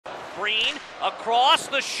Breen across,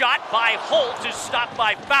 the shot by Holt is stopped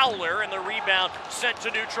by Fowler, and the rebound sent to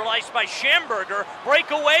neutral ice by Schamberger.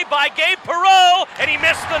 Breakaway by Gabe Perreault, and he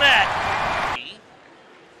missed the net.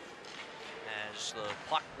 As the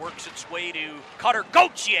puck works its way to Cutter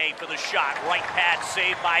Gauthier for the shot. Right pad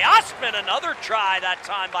saved by Ostman. Another try, that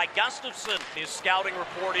time by Gustafsson. His scouting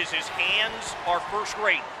report is his hands are first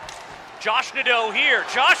rate. Josh Nadeau here.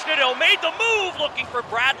 Josh Nadeau made the move, looking for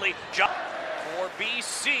Bradley. For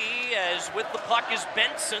BC, as with the puck is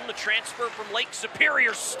Benson, the transfer from Lake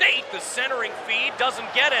Superior State. The centering feed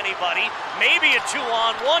doesn't get anybody. Maybe a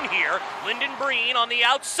 2-on-1 here. Lyndon Breen on the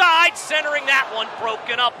outside, centering that one.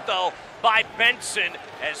 Broken up, though, by Benson,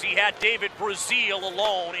 as he had David Brazil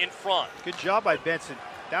alone in front. Good job by Benson.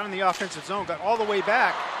 Down in the offensive zone, got all the way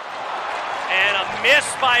back. And a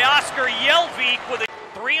miss by Oscar Jelvik with a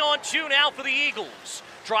 3-on-2 now for the Eagles.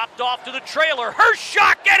 Dropped off to the trailer. Her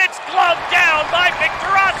shot, and it's gloved down by Victor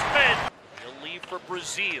Ostman. He'll leave for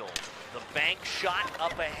Brazil. The bank shot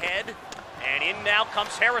up ahead, and in now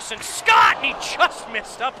comes Harrison Scott. He just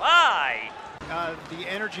missed up high. The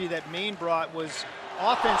energy that Maine brought was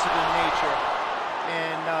offensive in nature,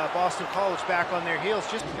 and Boston College back on their heels.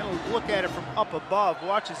 Just look at it from up above.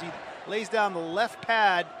 Watch as he lays down the left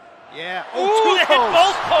pad. Yeah. Oh, ooh, they hit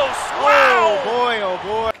both posts. Wow. Oh boy, oh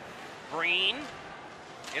boy. Breen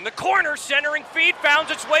in the corner, centering feed, found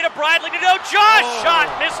its way to Bradley Nadeau. Josh shot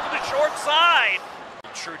missed to the short side.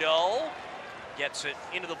 Trudeau gets it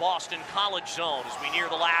into the Boston College zone as we near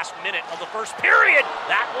the last minute of the first period.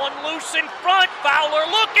 That one loose in front. Fowler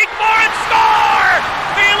looking for it. Score!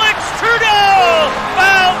 Felix Trudeau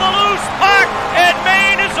found the loose puck, and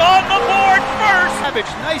Maine is on the board first. Savage,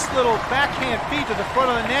 nice little backhand feed to the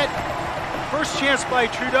front of the net. First chance by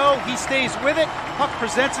Trudeau. He stays with it. Puck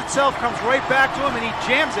presents itself, comes right back to him, and he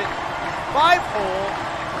jams it. 5-hole.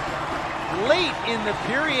 Late in the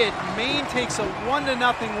period, Maine takes a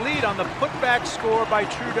 1-0 lead on the putback score by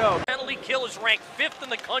Trudeau. Penalty kill is ranked 5th in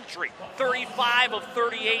the country. 35 of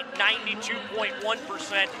 38,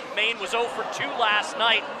 92.1%. Maine was 0 for 2 last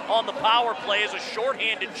night on the power play as a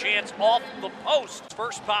shorthanded chance off the post.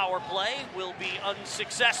 First power play will be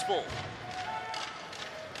unsuccessful,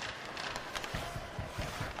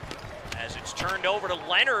 as it's turned over to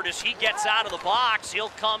Leonard as he gets out of the box. He'll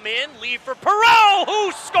come in, leave for Perreault,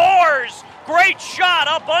 who scores! Great shot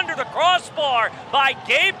up under the crossbar by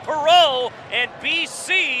Gabe Perreault, and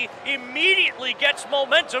BC immediately gets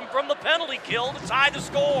momentum from the penalty kill to tie the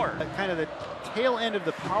score. Kind of the tail end of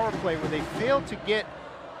the power play where they failed to get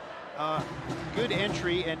good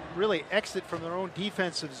entry and really exit from their own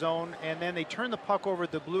defensive zone, and then they turn the puck over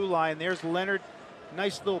at the blue line. There's Leonard.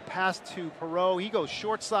 Nice little pass to Perreault. He goes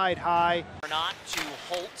short side high. Not to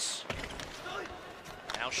Holtz.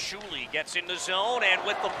 Now Shuley gets in the zone, and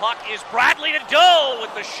with the puck is Bradley Nadeau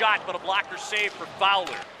with the shot, but a blocker save for Fowler.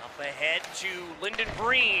 Up ahead to Lyndon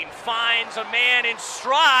Breen. Finds a man in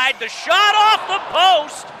stride. The shot off the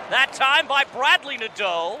post. That time by Bradley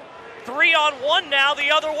Nadeau. 3-on-1 now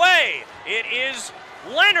the other way. It is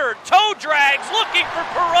Leonard, toe drags, looking for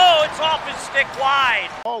Perreault. It's off his stick wide.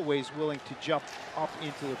 Always willing to jump up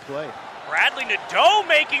into the play. Bradley Nadeau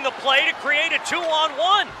making the play to create a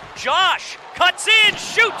 2-on-1. Josh cuts in,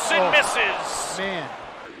 shoots, and misses. Man.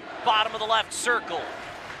 Bottom of the left circle.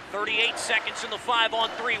 38 seconds in the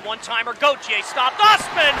 5-on-3. One-timer Gauthier stopped.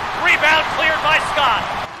 Ostman. Rebound cleared by Scott.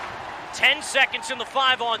 10 seconds in the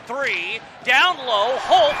 5-on-3. Down low,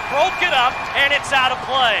 Holt broke it up, and it's out of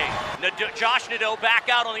play. Josh Nadeau back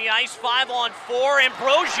out on the ice, 5-on-4.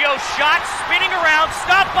 Ambrosio shot, spinning around,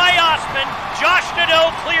 stopped by Ostman. Josh Nadeau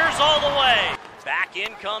clears all the way. Back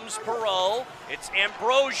in comes Perreault. It's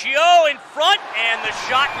Ambrosio in front, and the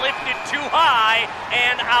shot lifted too high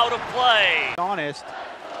and out of play. Honest,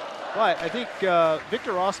 but I think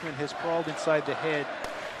Victor Ostman has crawled inside the heads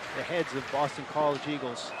of Boston College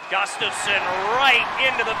Eagles. Gustafsson right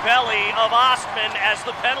into the belly of Ostman as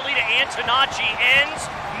the penalty to Antonacci ends.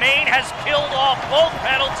 Maine has killed off both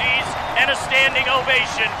penalties, and a standing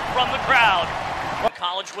ovation from the crowd.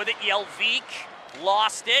 College with it, Jelvik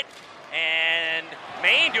lost it, and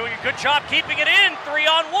Maine doing a good job keeping it in.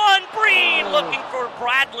 3-on-1, Breen looking for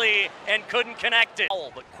Bradley and couldn't connect it.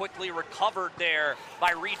 But quickly recovered there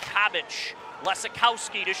by Reed Pabich.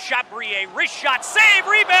 Lesikowski to Chabrier, wrist shot, save,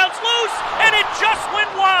 rebounds loose, and it just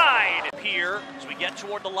went wide. Here, as we get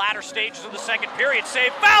toward the latter stages of the second period,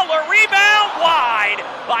 save, Fowler, rebound, wide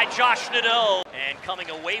by Josh Nadeau. And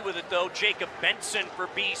coming away with it, though, Jacob Benson for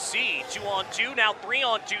BC. 2-on-2, now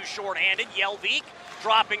 3-on-2 shorthanded. Jelvik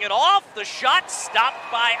dropping it off, the shot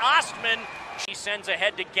stopped by Ostman. She sends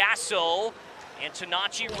ahead to Gasso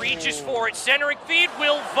Antonacci reaches for it, centering feed,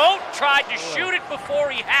 Will Vogt tried to shoot it before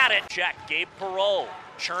he had it. Check, Gabe Perreault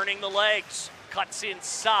churning the legs, cuts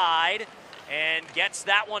inside, and gets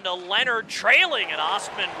that one to Leonard, trailing, and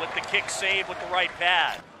Ostman with the kick save with the right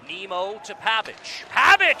pad. Nemo to Pavic.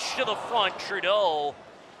 Pavic to the front, Trudeau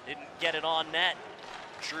didn't get it on net.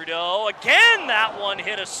 Trudeau, again, that one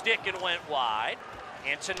hit a stick and went wide.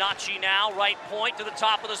 Antonacci now, right point to the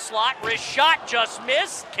top of the slot. Wrist shot, just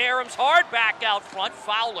missed. Karam's hard back out front.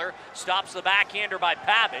 Fowler stops the backhander by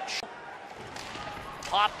Pavic.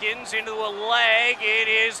 Hopkins into a leg. It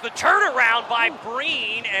is the turnaround by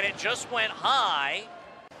Breen, and it just went high.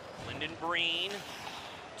 Lyndon Breen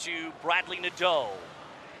to Bradley Nadeau.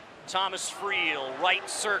 Thomas Friel, right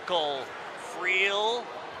circle. Friel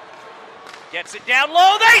gets it down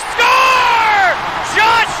low, they score!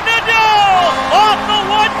 Josh Nadeau off the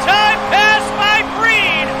one-time pass by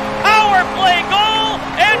Breen. Power play goal,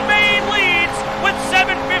 and Maine leads with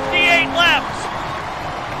 7:58 left.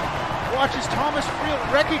 Watch as Thomas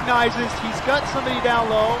Friel recognizes he's got somebody down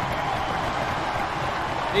low.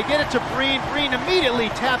 They get it to Breen. Breen immediately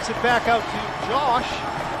taps it back out to Josh.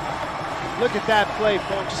 Look at that play,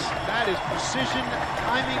 folks. That is precision,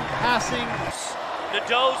 timing, passing.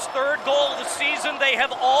 Nadeau's third goal of the season. They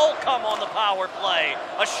have all come on the power play.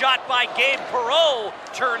 A shot by Gabe Perreault,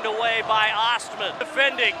 turned away by Ostman.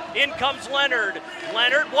 Defending, in comes Leonard.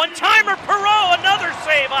 Leonard, one-timer, Perreault, another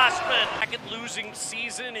save, Ostman. Second losing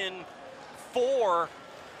season in 4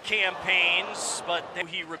 campaigns, but then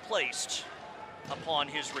he replaced upon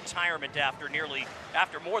his retirement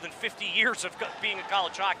after more than 50 years of being a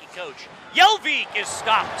college hockey coach. Jelvik is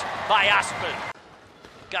stopped by Ostman.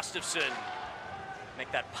 Gustafsson.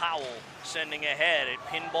 Make that Powell sending ahead. It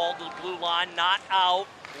pinballed to the blue line, not out.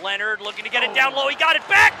 Leonard looking to get it down low. He got it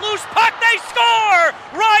back. Loose puck. They score!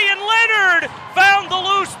 Ryan Leonard found the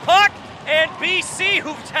loose puck. And BC,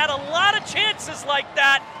 who's had a lot of chances like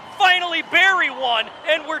that, finally bury one.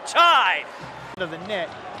 And we're tied. Of the net.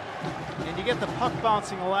 And you get the puck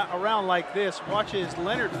bouncing around like this. Watch as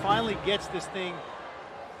Leonard finally gets this thing.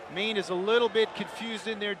 Maine is a little bit confused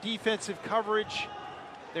in their defensive coverage.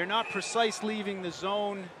 They're not precise leaving the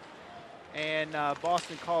zone, and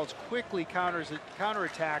Boston College quickly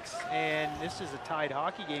counterattacks, and this is a tied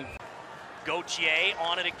hockey game. Gauthier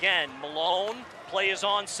on it again. Malone, play is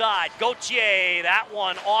onside. Gauthier, that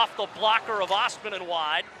one off the blocker of Ostman and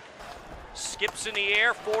wide. Skips in the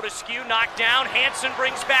air, Fortescue knocked down. Hansen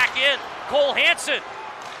brings back in. Cole Hansen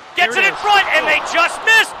gets it in front, and they just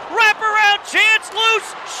missed. Wraparound chance,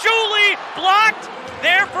 loose. Shuley blocked.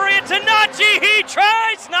 There for Antonacci, he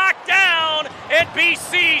tries, knocked down, and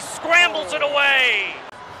BC scrambles it away.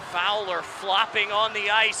 Fowler flopping on the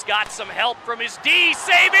ice, got some help from his D,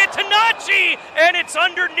 save Antonacci, and it's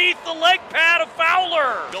underneath the leg pad of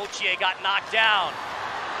Fowler. Gauthier got knocked down.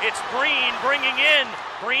 It's Breen bringing in.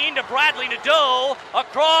 Breen to Bradley Nadeau,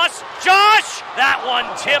 across, Josh! That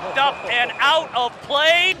one tipped up and out of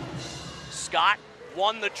play. Scott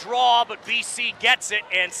won the draw, but BC gets it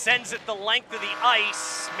and sends it the length of the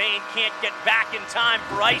ice. Maine can't get back in time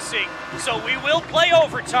for icing, so we will play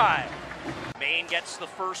overtime. Maine gets the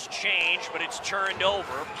first change, but it's turned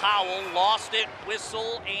over. Powell lost it,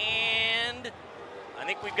 whistle, and I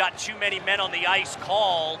think we've got too many men on the ice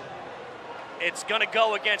called. It's going to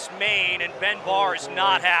go against Maine, and Ben Barr is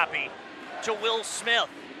not happy. To Will Smith.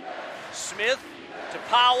 Smith to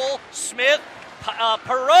Powell. Smith.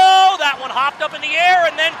 Perreault, that one hopped up in the air,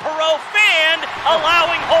 and then Perreault fanned,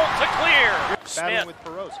 allowing Holt to clear. Smith with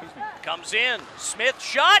Perreault, comes in. Smith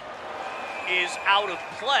shot is out of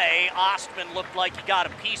play. Ostman looked like he got a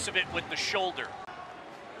piece of it with the shoulder.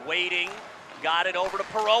 Waiting, got it over to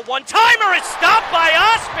Perreault. One-timer is stopped by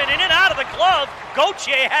Ostman, in and out of the glove.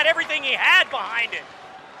 Gauthier had everything he had behind it.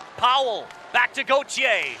 Powell, back to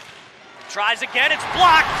Gauthier. Tries again, it's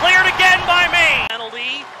blocked, cleared again by Maine.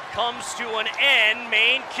 Penalty comes to an end.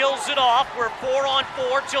 Maine kills it off. We're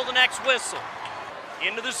 4-on-4 till the next whistle.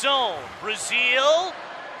 Into the zone. Brazil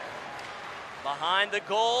behind the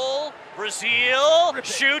goal. Brazil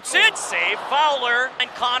shoots it. Save Fowler. And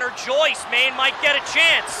Connor Joyce. Maine might get a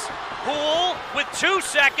chance. Poole with 2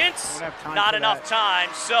 seconds. Not enough time.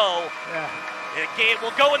 So the game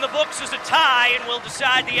will go in the books as a tie, and we'll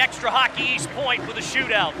decide the extra Hockey East point with a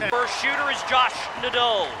shootout. First shooter is Josh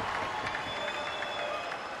Nadeau.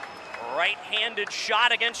 Right-handed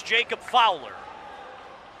shot against Jacob Fowler.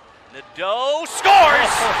 Nadeau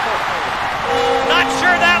scores! Not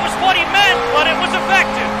sure that was what he meant, but it was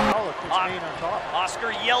effective.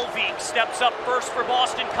 Oscar Jelvik steps up first for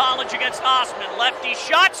Boston College against Ostman. Lefty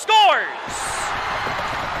shot, scores!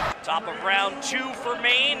 Top of round 2 for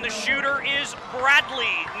Maine. The shooter is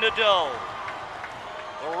Bradley Nadeau.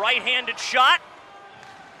 The right-handed shot.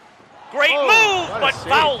 Great move, but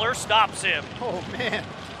Fowler stops him. Oh, man.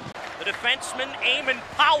 The defenseman, Eamon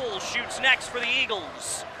Powell, shoots next for the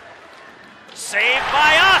Eagles. Saved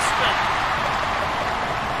by Ostman.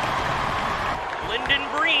 Lyndon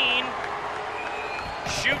Breen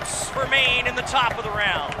shoots for Maine in the top of the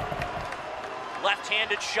round.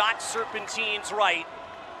 Left-handed shot, serpentines right.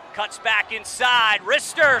 Cuts back inside.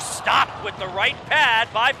 Rister stopped with the right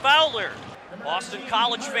pad by Fowler. Boston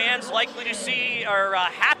College fans likely to see, or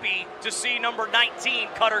happy to see number 19,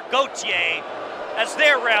 Cutter Gauthier, as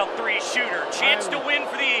their round 3 shooter. Chance to win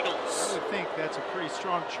for the Eagles. I would think that's a pretty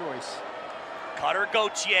strong choice. Cutter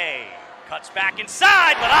Gauthier cuts back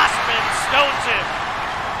inside, but Ostman stones him.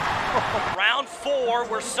 Round 4,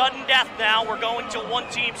 we're sudden death now. We're going till one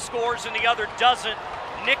team scores and the other doesn't.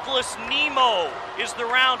 Nicholas Nemo is the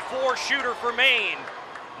round 4 shooter for Maine.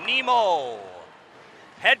 Nemo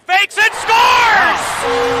head fakes and scores!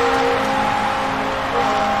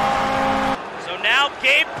 So now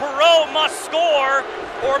Gabe Perreault must score,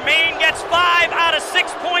 or Maine gets 5 out of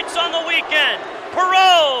 6 points on the weekend.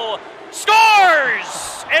 Perreault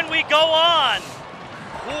scores! And we go on.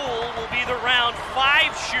 Poole will be the round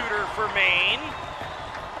 5 shooter for Maine.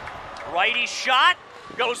 Righty shot,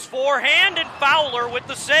 goes forehand, and Fowler with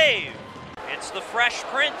the save. It's the Fresh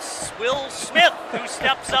Prince, Will Smith, who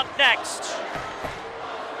steps up next.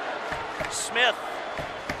 Smith,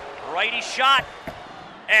 righty shot,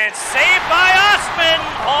 and saved by Ostman.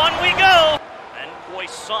 On we go. And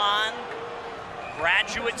Poisson,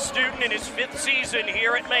 graduate student in his 5th season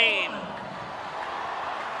here at Maine.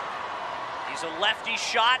 He's a lefty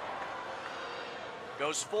shot,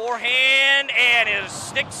 goes forehand, and is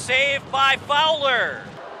stick saved by Fowler.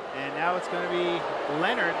 And now it's going to be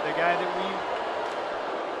Leonard, the guy that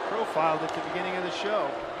we profiled at the beginning of the show.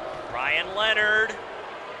 Ryan Leonard.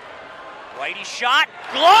 Righty shot,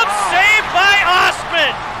 glove saved by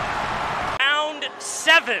Ostman. Round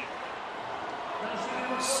 7.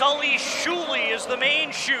 Sully Shuley is the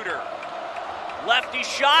main shooter. Lefty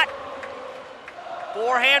shot,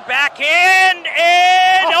 forehand, backhand,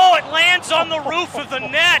 and it lands on the roof of the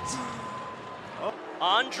net.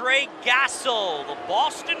 Andre Gassel, the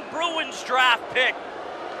Boston Bruins draft pick,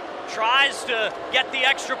 tries to get the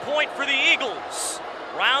extra point for the Eagles.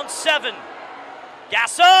 Round 7.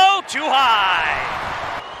 Gasso, too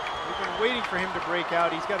high. We've been waiting for him to break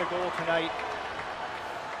out. He's got a goal tonight.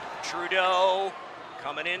 Trudeau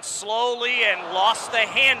coming in slowly and lost the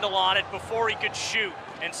handle on it before he could shoot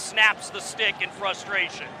and snaps the stick in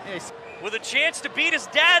frustration. Yes. With a chance to beat his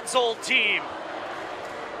dad's old team,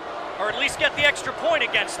 or at least get the extra point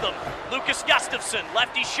against them. Lucas Gustafson,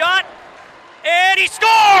 lefty shot, and he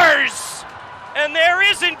scores! And there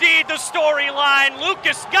is indeed the storyline.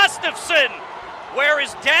 Lucas Gustafson, where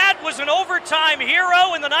his dad was an overtime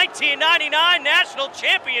hero in the 1999 National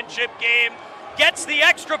Championship game, gets the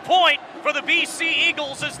extra point for the BC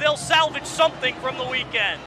Eagles as they'll salvage something from the weekend.